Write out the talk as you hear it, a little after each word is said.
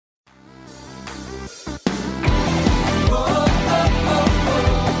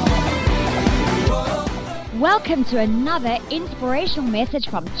Welcome to another inspirational message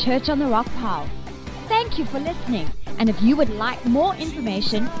from Church on the Rock Pile. Thank you for listening, and if you would like more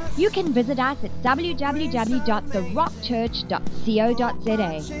information, you can visit us at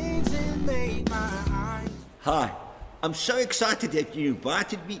www.therockchurch.co.za. Hi, I'm so excited that you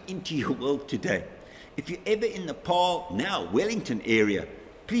invited me into your world today. If you're ever in the Paarl, now Wellington area,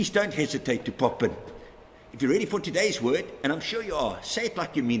 please don't hesitate to pop in. If you're ready for today's word, and I'm sure you are, say it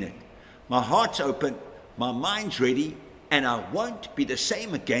like you mean it. My heart's open, my mind's ready, and I won't be the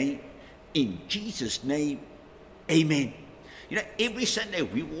same again. In Jesus' name, amen. You know, every Sunday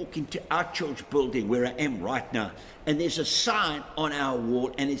we walk into our church building where I am right now, and there's a sign on our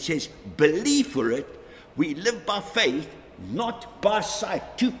wall, and it says, believe for it. We live by faith, not by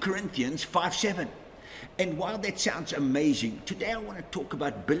sight. 2 Corinthians 5:7. And while that sounds amazing, today I want to talk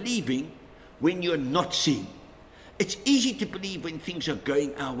about believing when you're not seeing. It's easy to believe when things are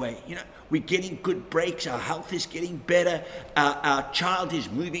going our way. You know, we're getting good breaks, our health is getting better, our child is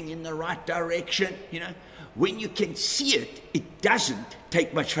moving in the right direction. You know, when you can see it, it doesn't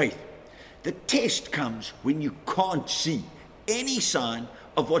take much faith. The test comes when you can't see any sign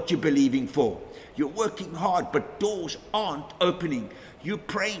of what you're believing for. You're working hard, but doors aren't opening. You're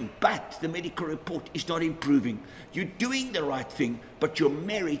praying, but the medical report is not improving. You're doing the right thing, but your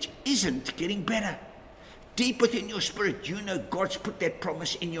marriage isn't getting better. Deep within your spirit, you know God's put that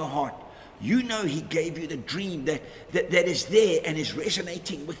promise in your heart. You know He gave you the dream that is there and is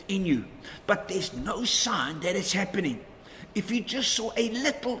resonating within you. But there's no sign that it's happening. If you just saw a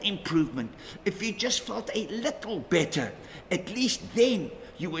little improvement, if you just felt a little better, at least then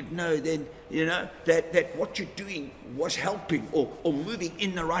you would know then, you know, that what you're doing was helping or moving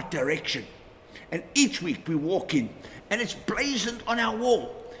in the right direction. And each week we walk in, and it's blazoned on our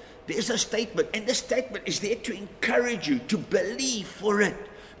wall. There's a statement, and the statement is there to encourage you to believe for it,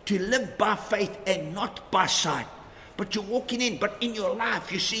 to live by faith and not by sight. But you're walking in, but in your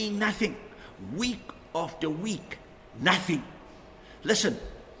life you're seeing nothing. Week after week, nothing. Listen,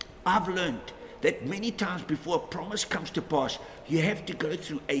 I've learned that many times before a promise comes to pass, you have to go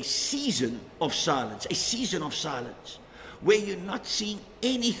through a season of silence, where you're not seeing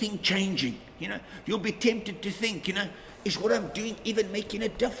anything changing. You know, you'll be tempted to think, you know, is what I'm doing even making a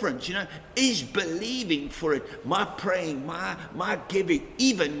difference? You know, is believing for it, my praying, my giving,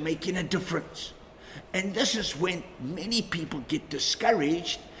 even making a difference? And this is when many people get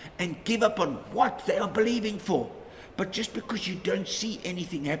discouraged and give up on what they are believing for. But just because you don't see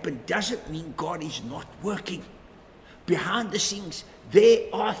anything happen doesn't mean God is not working. Behind the scenes, there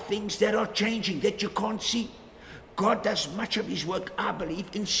are things that are changing that you can't see. God does much of His work, I believe,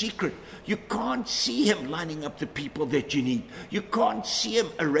 in secret. You can't see Him lining up the people that you need. You can't see Him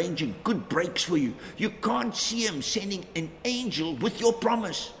arranging good breaks for you. You can't see Him sending an angel with your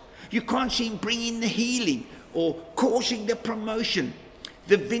promise. You can't see Him bringing the healing or causing the promotion,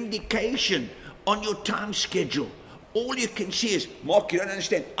 the vindication on your time schedule. All you can see is, Mark, you don't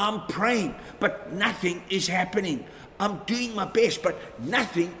understand. I'm praying, but nothing is happening. I'm doing my best, but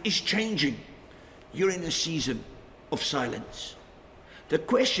nothing is changing. You're in a season of silence. The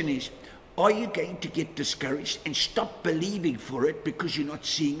question is, are you going to get discouraged and stop believing for it because you're not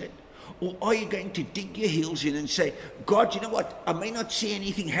seeing it? Or are you going to dig your heels in and say, God, you know what? I may not see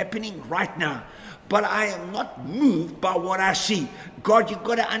anything happening right now, but I am not moved by what I see. God, you've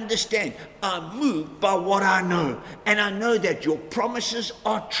got to understand, I'm moved by what I know. And I know that your promises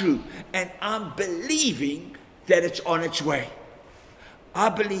are true. And I'm believing that it's on its way. I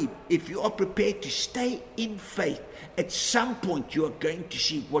believe if you are prepared to stay in faith, at some point you are going to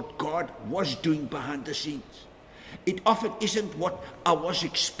see what God was doing behind the scenes. It often isn't what I was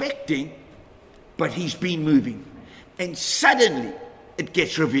expecting, but He's been moving. And suddenly it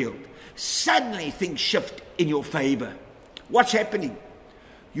gets revealed. Suddenly things shift in your favor. What's happening?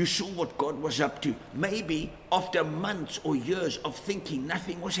 You saw what God was up to. Maybe after months or years of thinking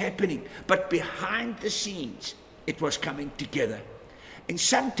nothing was happening, but behind the scenes it was coming together. And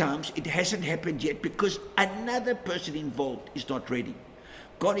sometimes it hasn't happened yet because another person involved is not ready.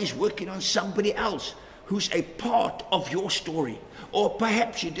 God is working on somebody else who's a part of your story. Or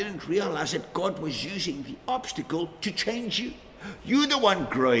perhaps you didn't realize that God was using the obstacle to change you. You're the one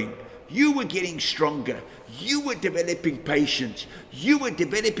growing. You were getting stronger. You were developing patience. You were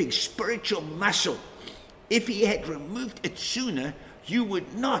developing spiritual muscle. If He had removed it sooner, you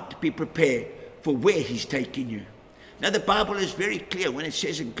would not be prepared for where He's taking you. Now, the Bible is very clear when it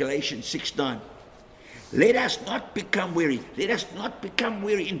says in Galatians 6:9, let us not become weary. Let us not become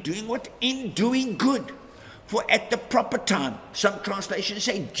weary in doing what? In doing good. For at the proper time, some translations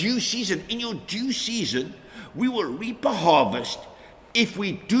say due season. In your due season, we will reap a harvest if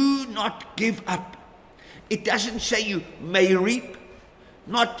we do not give up. It doesn't say you may reap,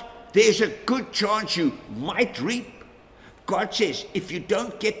 not there's a good chance you might reap. God says, if you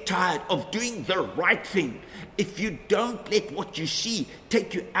don't get tired of doing the right thing, if you don't let what you see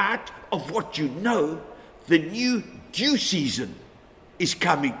take you out of what you know, the new due season is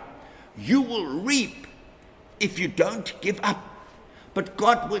coming. You will reap if you don't give up. But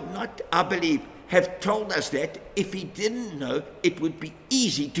God would not, I believe, have told us that if he didn't know it would be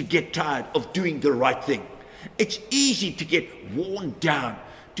easy to get tired of doing the right thing. It's easy to get worn down,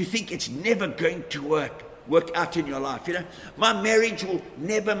 to think it's never going to work out in your life. You know, my marriage will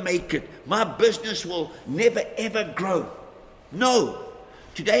never make it. My business will never ever grow. No.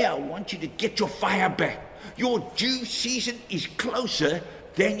 Today I want you to get your fire back. Your due season is closer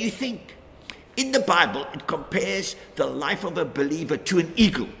than you think. In the Bible, it compares the life of a believer to an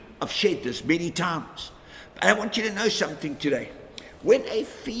eagle. I've shared this many times. But I want you to know something today. When a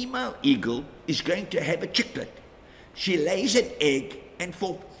female eagle is going to have a chicklet, she lays an egg, and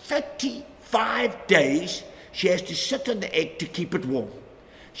for 35 days, she has to sit on the egg to keep it warm.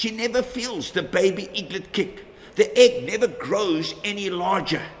 She never feels the baby eaglet kick. The egg never grows any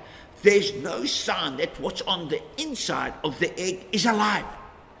larger. There's no sign that what's on the inside of the egg is alive.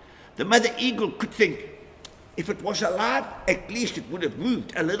 The mother eagle could think, if it was alive, at least it would have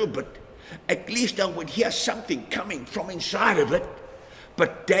moved a little bit. At least I would hear something coming from inside of it.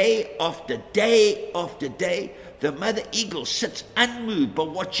 But day after day after day, the mother eagle sits unmoved by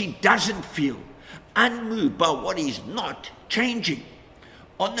what she doesn't feel, unmoved by what is not changing.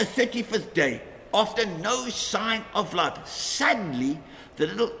 On the 35th day, after no sign of life, suddenly the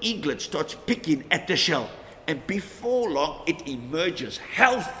little eaglet starts picking at the shell, and before long it emerges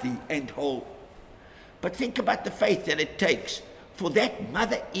healthy and whole. But think about the faith that it takes for that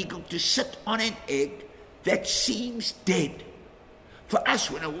mother eagle to sit on an egg that seems dead. For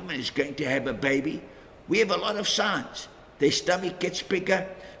us, when a woman is going to have a baby, we have a lot of signs. Their stomach gets bigger,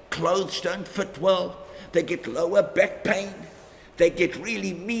 clothes don't fit well, they get lower back pain, they get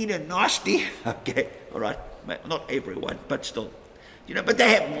really mean and nasty. Okay, all right, not everyone, but still. You know, but they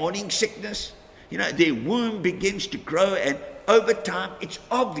have morning sickness. You know, their womb begins to grow, and over time, it's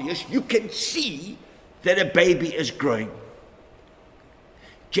obvious, you can see that a baby is growing.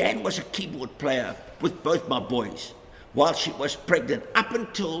 Jan was a keyboard player with both my boys while she was pregnant, up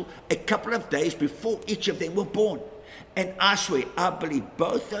until a couple of days before each of them were born. And I swear, I believe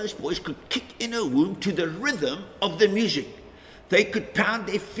both those boys could kick in her womb to the rhythm of the music. They could pound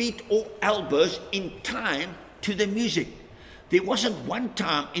their feet or elbows in time to the music. There wasn't one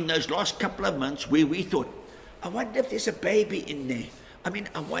time in those last couple of months where we thought, I wonder if there's a baby in there.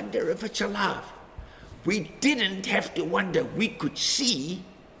 I wonder if it's alive. We didn't have to wonder. We could see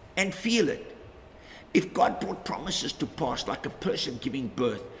and feel it. If God brought promises to pass like a person giving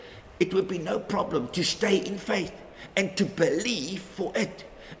birth, it would be no problem to stay in faith and to believe for it.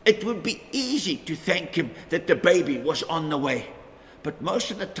 It would be easy to thank him that the baby was on the way. But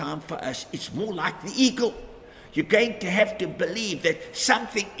most of the time for us, it's more like the eagle. You're going to have to believe that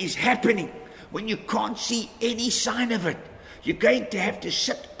something is happening when you can't see any sign of it. You're going to have to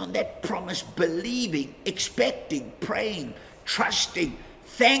sit on that promise, believing, expecting, praying, trusting,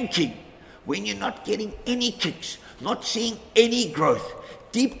 thanking, when you're not getting any kicks, not seeing any growth.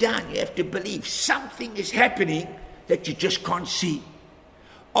 Deep down, you have to believe something is happening that you just can't see.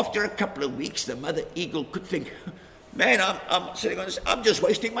 After a couple of weeks, the mother eagle could think, man, I'm sitting on this, I'm just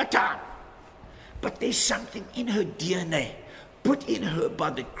wasting my time. But there's something in her DNA, put in her by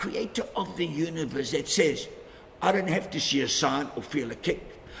the creator of the universe, that says, I don't have to see a sign or feel a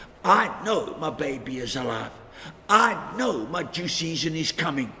kick. I know my baby is alive. I know my due season is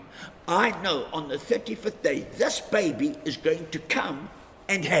coming. I know on the 35th day, this baby is going to come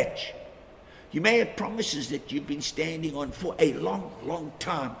and hatch. You may have promises that you've been standing on for a long, long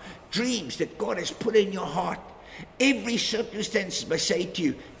time. Dreams that God has put in your heart. Every circumstance may say to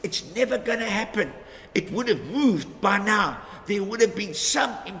you, it's never going to happen. It would have moved by now. There would have been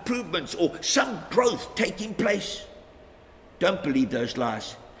some improvements or some growth taking place. Don't believe those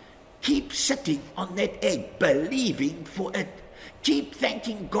lies. Keep sitting on that egg, believing for it. Keep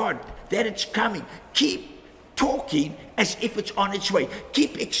thanking God that it's coming. Keep talking as if it's on its way.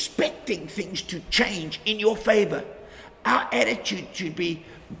 Keep expecting things to change in your favor. Our attitude should be,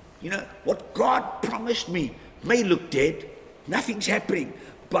 what God promised me may look dead. Nothing's happening.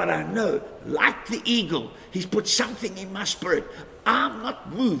 But I know, like the eagle, he's put something in my spirit. I'm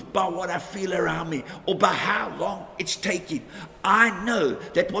not moved by what I feel around me or by how long it's taking. I know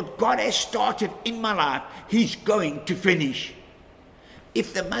that what God has started in my life, he's going to finish.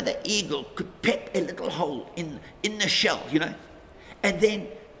 If the mother eagle could peck a little hole in the shell, and then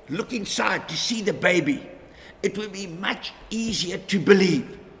look inside to see the baby, it would be much easier to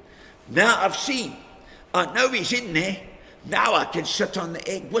believe. Now I've seen, I know he's in there, now I can sit on the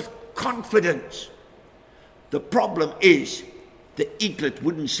egg with confidence. The problem is the eaglet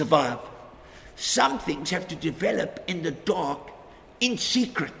wouldn't survive. Some things have to develop in the dark, in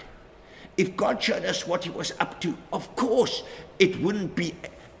secret. If God showed us what he was up to, of course it wouldn't be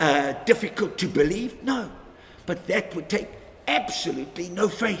difficult to believe, no. But that would take absolutely no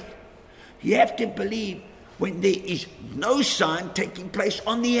faith. You have to believe when there is no sign taking place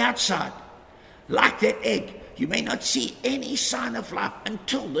on the outside. Like that egg, you may not see any sign of life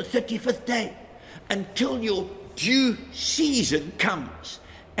until the 35th day, until your due season comes,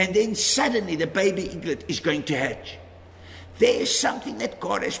 and then suddenly the baby eaglet is going to hatch. There is something that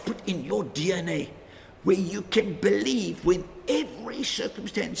God has put in your DNA where you can believe when every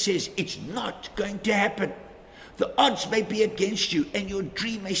circumstance says it's not going to happen. The odds may be against you and your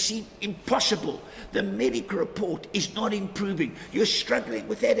dream may seem impossible. The medical report is not improving. You're struggling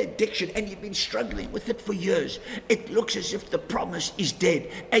with that addiction and you've been struggling with it for years. It looks as if the promise is dead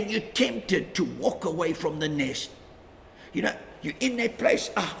and you're tempted to walk away from the nest. You know, you're in that place,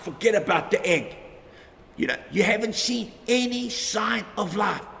 forget about the egg. You know, you haven't seen any sign of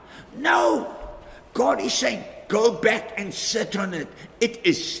life. No, God is saying, go back and sit on it. It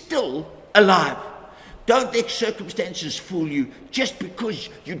is still alive. Don't let circumstances fool you just because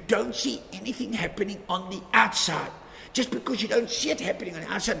you don't see anything happening on the outside. Just because you don't see it happening on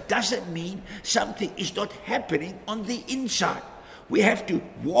the outside doesn't mean something is not happening on the inside. We have to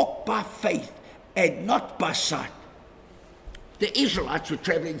walk by faith and not by sight. The Israelites were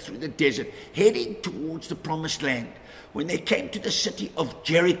traveling through the desert, heading towards the promised land, when they came to the city of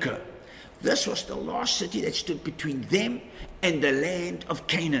Jericho. This was the last city that stood between them and the land of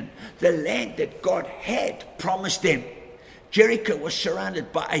Canaan, the land that God had promised them. Jericho was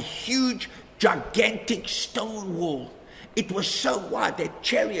surrounded by a huge, gigantic stone wall. It was so wide that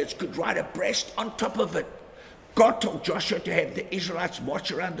chariots could ride abreast on top of it. God told Joshua to have the Israelites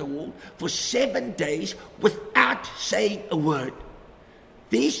march around the wall for 7 days without saying a word.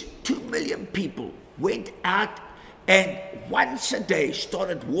 These 2 million people went out and once a day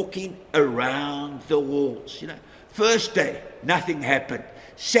started walking around the walls. You know, first day, nothing happened.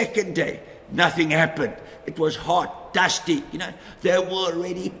 Second day, nothing happened. It was hot, dusty. You know, they were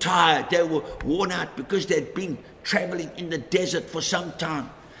already tired. They were worn out because they'd been traveling in the desert for some time.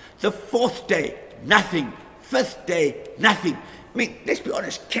 The fourth day, nothing. Fifth day, nothing. I mean, let's be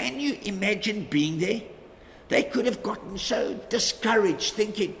honest. Can you imagine being there? They could have gotten so discouraged,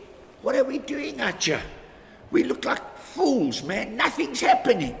 thinking, what are we doing out here? We look like fools, man. Nothing's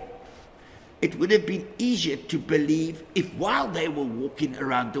happening. It would have been easier to believe if while they were walking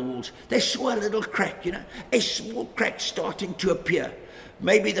around the walls, they saw a little crack, you know, a small crack starting to appear.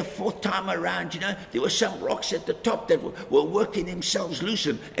 Maybe the fourth time around, you know, there were some rocks at the top that were working themselves loose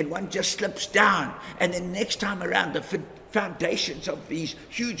and one just slips down. And then next time around, the foundations of these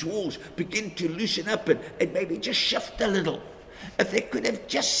huge walls begin to loosen up and maybe just shift a little. If they could have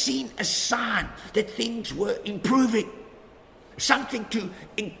just seen a sign that things were improving, something to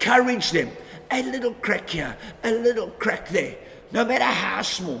encourage them, a little crack here, a little crack there, no matter how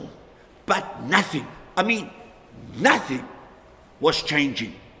small, but nothing, nothing was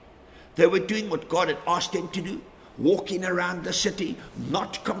changing. They were doing what God had asked them to do, walking around the city,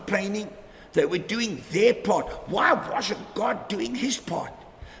 not complaining. They were doing their part. Why wasn't God doing his part?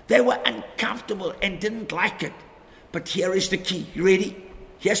 They were uncomfortable and didn't like it. But here is the key. You ready?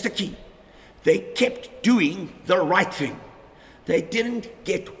 Here's the key. They kept doing the right thing. They didn't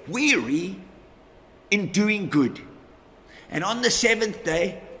get weary in doing good. And on the 7th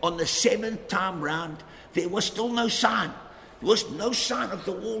day, on the 7th time round, there was still no sign. There was no sign of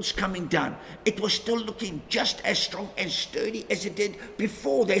the walls coming down. It was still looking just as strong and sturdy as it did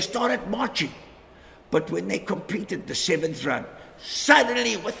before they started marching. But when they completed the 7th run,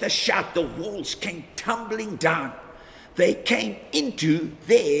 suddenly with a shout, the walls came tumbling down. They came into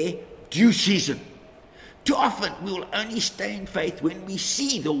their due season. Too often we will only stay in faith when we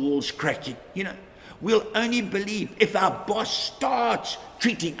see the walls cracking. You know, we'll only believe if our boss starts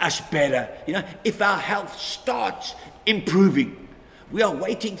treating us better. You know, if our health starts improving. We are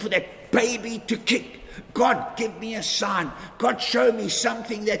waiting for that baby to kick. God, give me a sign. God, show me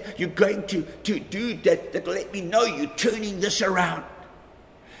something that you're going to do that will let me know you're turning this around.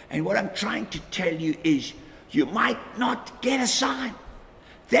 And what I'm trying to tell you is, you might not get a sign.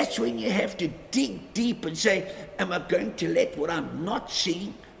 That's when you have to dig deep and say, am I going to let what I'm not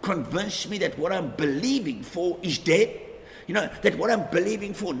seeing convince me that what I'm believing for is dead? You know, that what I'm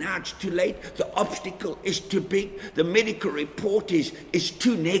believing for now, it's too late. The obstacle is too big. The medical report is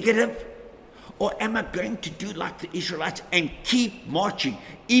too negative. Or am I going to do like the Israelites and keep marching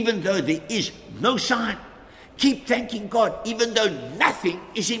even though there is no sign? Keep thanking God even though nothing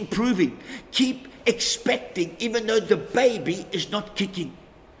is improving. Keep expecting even though the baby is not kicking.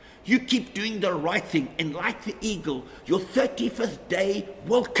 You keep doing the right thing, and like the eagle, your 35th day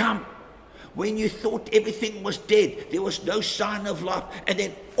will come. When you thought everything was dead, there was no sign of life, and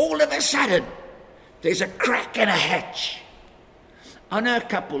then all of a sudden, there's a crack and a hatch. I know a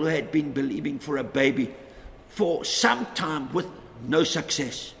couple who had been believing for a baby for some time with no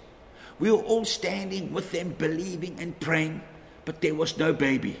success. We were all standing with them, believing and praying, but there was no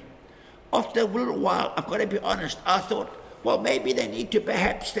baby. After a little while, I've got to be honest, I thought, well, maybe they need to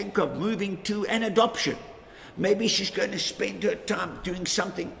perhaps think of moving to an adoption. Maybe she's going to spend her time doing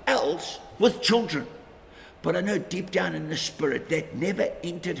something else with children. But I know deep down in the spirit that never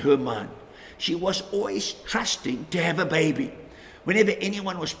entered her mind. She was always trusting to have a baby. Whenever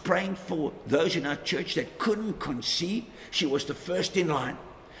anyone was praying for those in our church that couldn't conceive, she was the first in line.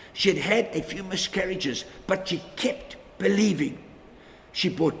 She had had a few miscarriages, but she kept believing. She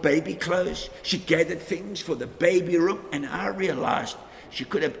bought baby clothes, she gathered things for the baby room, and I realized she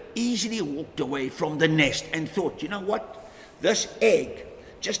could have easily walked away from the nest and thought, you know what, this egg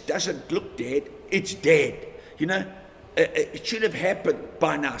just doesn't look dead, it's dead. You know, it should have happened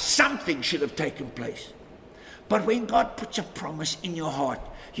by now. Something should have taken place. But when God puts a promise in your heart,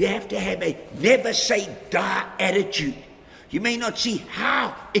 you have to have a never say die attitude. You may not see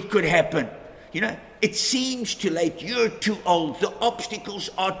how it could happen. You know, it seems too late. You're too old. The obstacles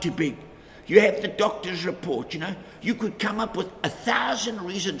are too big. You have the doctor's report, you know. You could come up with 1,000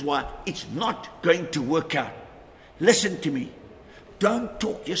 reasons why it's not going to work out. Listen to me. Don't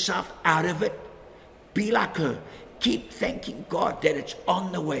talk yourself out of it. Be like her. Keep thanking God that it's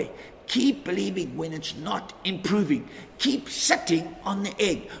on the way. Keep believing when it's not improving. Keep sitting on the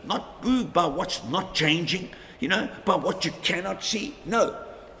egg, not moved by what's not changing, you know, by what you cannot see. No,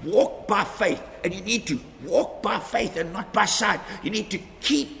 walk by faith. And you need to walk by faith and not by sight. You need to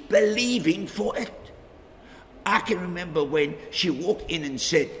keep believing for it. I can remember when she walked in and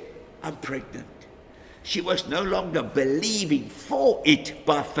said, I'm pregnant. She was no longer believing for it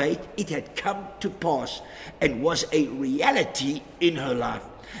by faith. It had come to pass and was a reality in her life.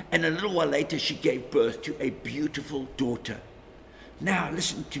 And a little while later, she gave birth to a beautiful daughter. Now,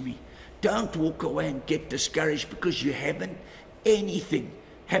 listen to me. Don't walk away and get discouraged because you haven't anything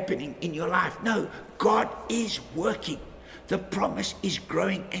happening in your life. No, God is working. The promise is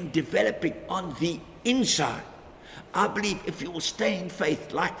growing and developing on the inside. I believe if you will stay in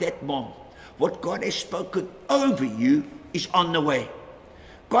faith like that mom, what God has spoken over you is on the way.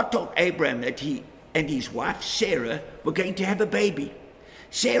 God told Abraham that he and his wife Sarah were going to have a baby.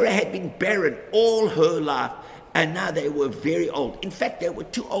 Sarah had been barren all her life, and now they were very old. In fact, they were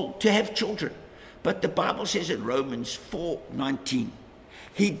too old to have children. But the Bible says in Romans 4:19,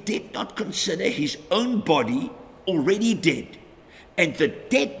 he did not consider his own body already dead and the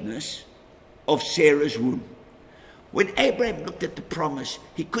deadness of Sarah's womb. When Abraham looked at the promise,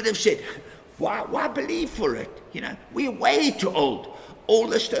 he could have said, why believe for it? You know, we're way too old. All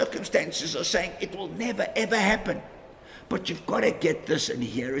the circumstances are saying it will never, ever happen. But you've got to get this, and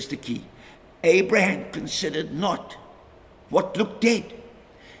here is the key. Abraham considered not what looked dead.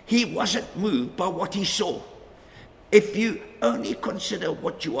 He wasn't moved by what he saw. If you only consider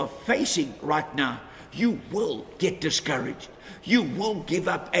what you are facing right now, you will get discouraged. You will give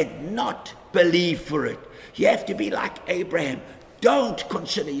up and not believe for it. You have to be like Abraham. Don't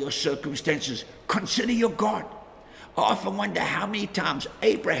consider your circumstances. Consider your God. I often wonder how many times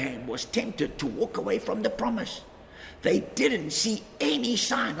Abraham was tempted to walk away from the promise. They didn't see any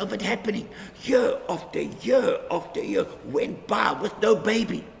sign of it happening. Year after year went by with no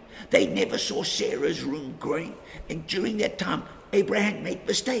baby. They never saw Sarah's womb growing. And during that time, Abraham made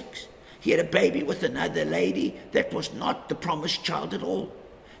mistakes. He had a baby with another lady that was not the promised child at all.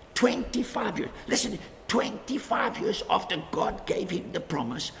 25 years. Listen, 25 years after God gave him the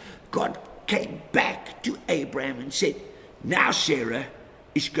promise, God came back to Abraham and said, now Sarah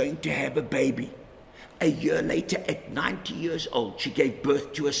is going to have a baby. A year later, at 90 years old, she gave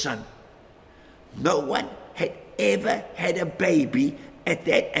birth to a son. No one had ever had a baby at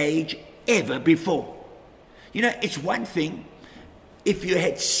that age ever before. You know, it's one thing if you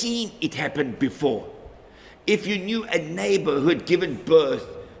had seen it happen before. If you knew a neighbor who had given birth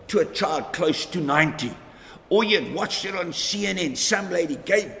to a child close to 90, or you had watched it on CNN, some lady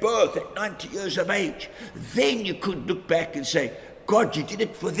gave birth at 90 years of age, then you could look back and say, God, you did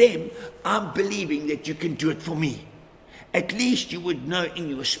it for them. I'm believing that you can do it for me. At least you would know in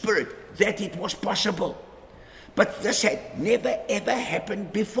your spirit that it was possible. But this had never ever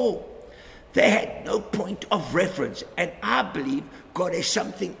happened before. They had no point of reference. And I believe God has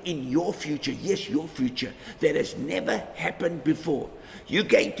something in your future, yes, your future, that has never happened before. You're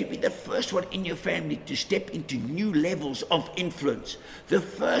going to be the first one in your family to step into new levels of influence. The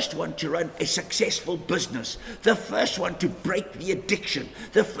first one to run a successful business. The first one to break the addiction.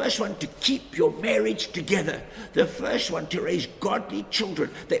 The first one to keep your marriage together. The first one to raise godly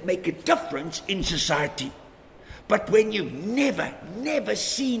children that make a difference in society. But when you've never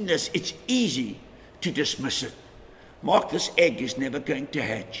seen this, it's easy to dismiss it. Mark, this egg is never going to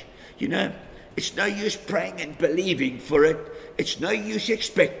hatch. You know, it's no use praying and believing for it. It's no use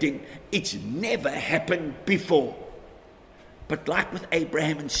expecting. It's never happened before. But like with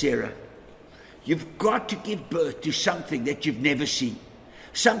Abraham and Sarah, you've got to give birth to something that you've never seen.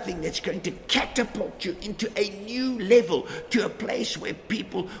 Something that's going to catapult you into a new level, to a place where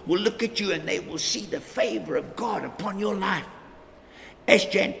people will look at you and they will see the favor of God upon your life. As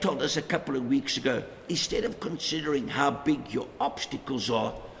Jan told us a couple of weeks ago, instead of considering how big your obstacles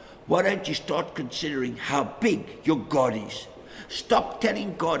are, why don't you start considering how big your God is? Stop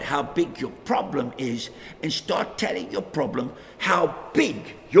telling God how big your problem is and start telling your problem how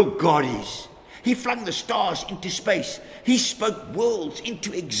big your God is. He flung the stars into space. He spoke worlds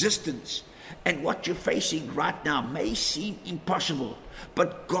into existence. And what you're facing right now may seem impossible,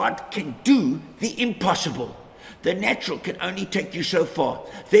 but God can do the impossible. The natural can only take you so far.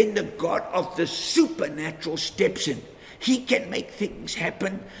 Then the God of the supernatural steps in. He can make things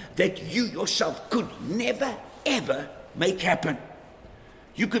happen that you yourself could never, ever make happen.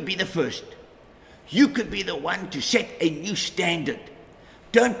 You could be the first. You could be the one to set a new standard.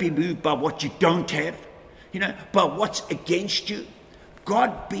 Don't be moved by what you don't have, by what's against you.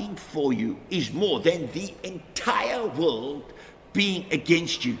 God being for you is more than the entire world being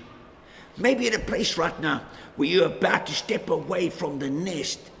against you. Maybe at a place right now where you're about to step away from the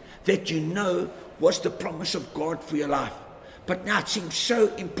nest that you know was the promise of God for your life. But now it seems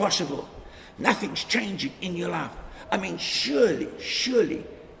so impossible. Nothing's changing in your life. I mean, surely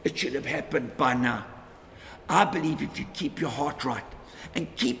it should have happened by now. I believe if you keep your heart right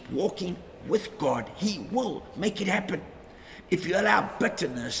and keep walking with God, He will make it happen. If you allow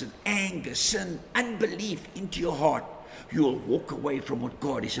bitterness and anger, sin, unbelief into your heart, you will walk away from what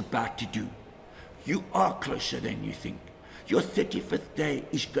God is about to do. You are closer than you think. Your 35th day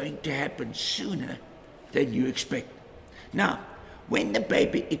is going to happen sooner than you expect. Now, when the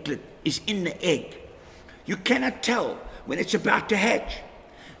baby eaglet is in the egg, you cannot tell when it's about to hatch.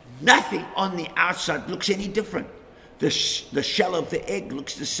 Nothing on the outside looks any different. The shell of the egg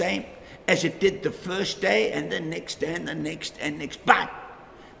looks the same as it did the first day and the next day and the next and next. But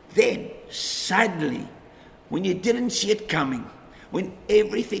then suddenly, when you didn't see it coming, when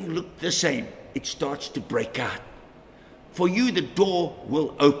everything looked the same, it starts to break out. For you, the door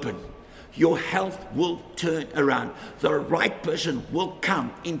will open. Your health will turn around. The right person will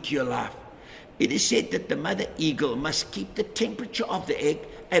come into your life. It is said that the mother eagle must keep the temperature of the egg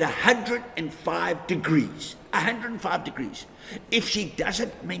at 105 degrees. 105 degrees. If she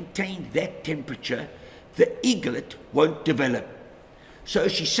doesn't maintain that temperature, the eaglet won't develop. So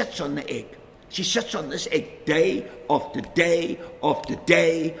she sits on the egg. She sits on this egg day after day after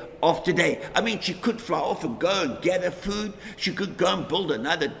day after day. I mean, she could fly off and go and gather food. She could go and build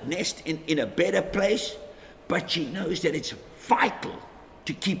another nest in a better place. But she knows that it's vital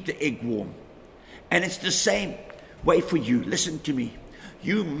to keep the egg warm. And it's the same way for you. Listen to me.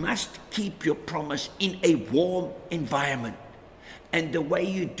 You must keep your promise in a warm environment. And the way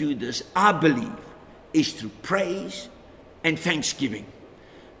you do this, I believe, is through praise and thanksgiving.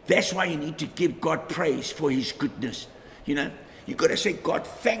 That's why you need to give God praise for His goodness. You've got to say, God,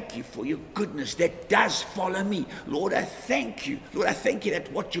 thank you for your goodness that does follow me. Lord, I thank you. Lord, I thank you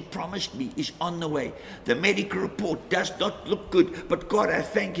that what you promised me is on the way. The medical report does not look good, but God, I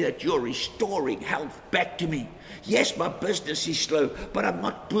thank you that you're restoring health back to me. Yes, my business is slow, but I'm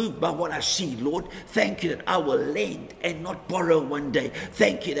not moved by what I see, Lord. Thank you that I will lend and not borrow one day.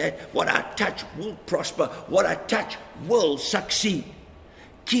 Thank you that what I touch will prosper. What I touch will succeed.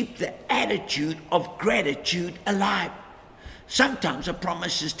 Keep the attitude of gratitude alive. Sometimes a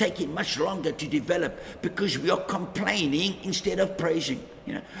promise is taking much longer to develop because we are complaining instead of praising.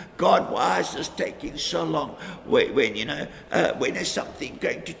 God, why is this taking so long? When is something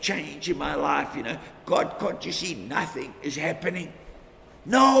going to change in my life? God, can't you see nothing is happening?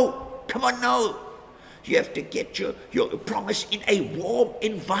 No, come on, no. You have to get your promise in a warm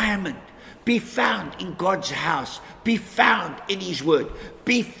environment. Be found in God's house. Be found in His word.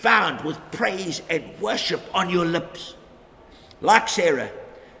 Be found with praise and worship on your lips. Like Sarah,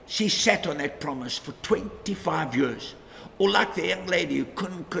 she sat on that promise for 25 years. Or like the young lady who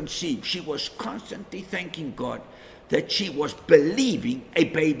couldn't conceive, she was constantly thanking God that she was believing a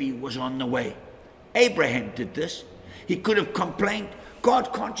baby was on the way. Abraham did this. He could have complained,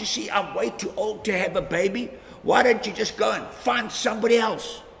 God, can't you see I'm way too old to have a baby? Why don't you just go and find somebody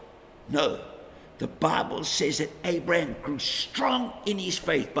else? No, the Bible says that Abraham grew strong in his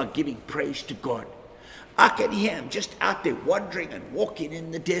faith by giving praise to God. I can hear him just out there wandering and walking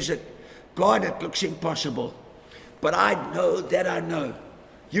in the desert. God, it looks impossible. But I know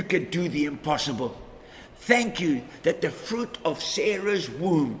you can do the impossible. Thank you that the fruit of Sarah's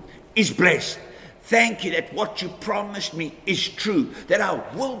womb is blessed. Thank you that what you promised me is true, that I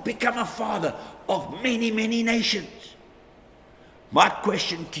will become a father of many, many nations. My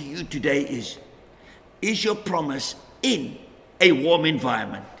question to you today is your promise in a warm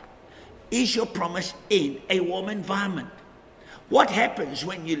environment? Is your promise in a warm environment? What happens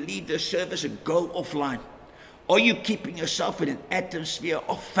when you leave the service and go offline? Are you keeping yourself in an atmosphere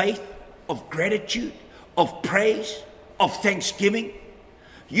of faith, of gratitude, of praise, of thanksgiving?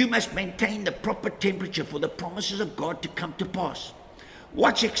 You must maintain the proper temperature for the promises of God to come to pass.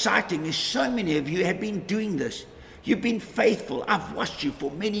 What's exciting is so many of you have been doing this. You've been faithful. I've watched you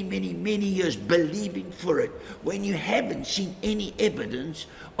for many, many, many years believing for it when you haven't seen any evidence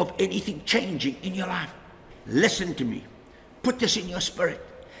of anything changing in your life. Listen to me. Put this in your spirit.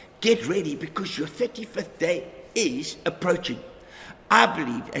 Get ready because your 35th day is approaching. I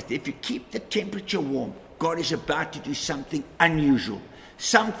believe that if you keep the temperature warm, God is about to do something unusual,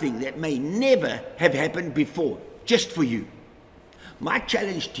 something that may never have happened before, just for you. My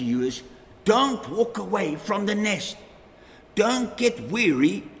challenge to you is don't walk away from the nest. Don't get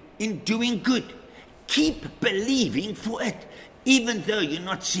weary in doing good. Keep believing for it, even though you're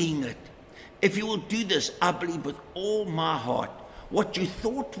not seeing it. If you will do this, I believe with all my heart, what you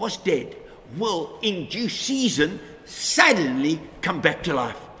thought was dead will in due season suddenly come back to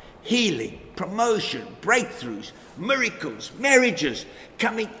life. Healing, promotion, breakthroughs, miracles, marriages,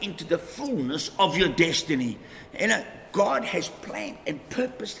 coming into the fullness of your destiny. And God has planned and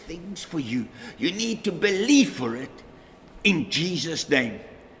purposed things for you. You need to believe for it in Jesus' name.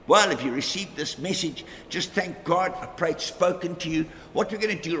 Well, if you received this message, just thank God. I pray it's spoken to you. What we're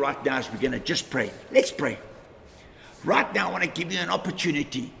going to do right now is we're going to just pray. Let's pray. Right now, I want to give you an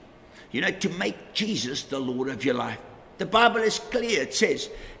opportunity, to make Jesus the Lord of your life. The Bible is clear. It says,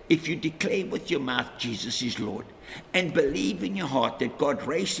 if you declare with your mouth Jesus is Lord and believe in your heart that God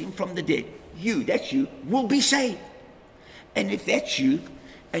raised him from the dead, that's you, will be saved. And if that's you,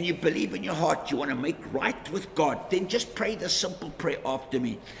 and you believe in your heart you want to make right with God, then just pray this simple prayer after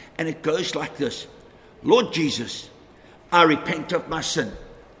me. And it goes like this. Lord Jesus, I repent of my sin.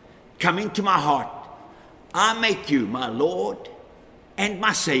 Come into my heart. I make you my Lord and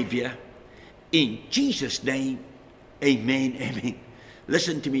my Savior. In Jesus' name, amen, amen.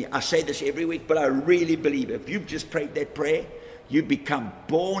 Listen to me. I say this every week, but I really believe if you've just prayed that prayer, you become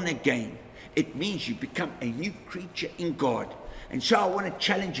born again. It means you become a new creature in God. And so I want to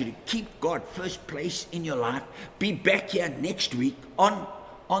challenge you to keep God first place in your life. Be back here next week on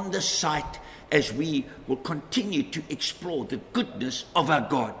the site as we will continue to explore the goodness of our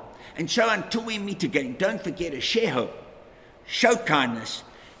God. And so until we meet again, don't forget to share hope, show kindness,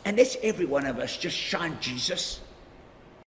 and let's every one of us just shine Jesus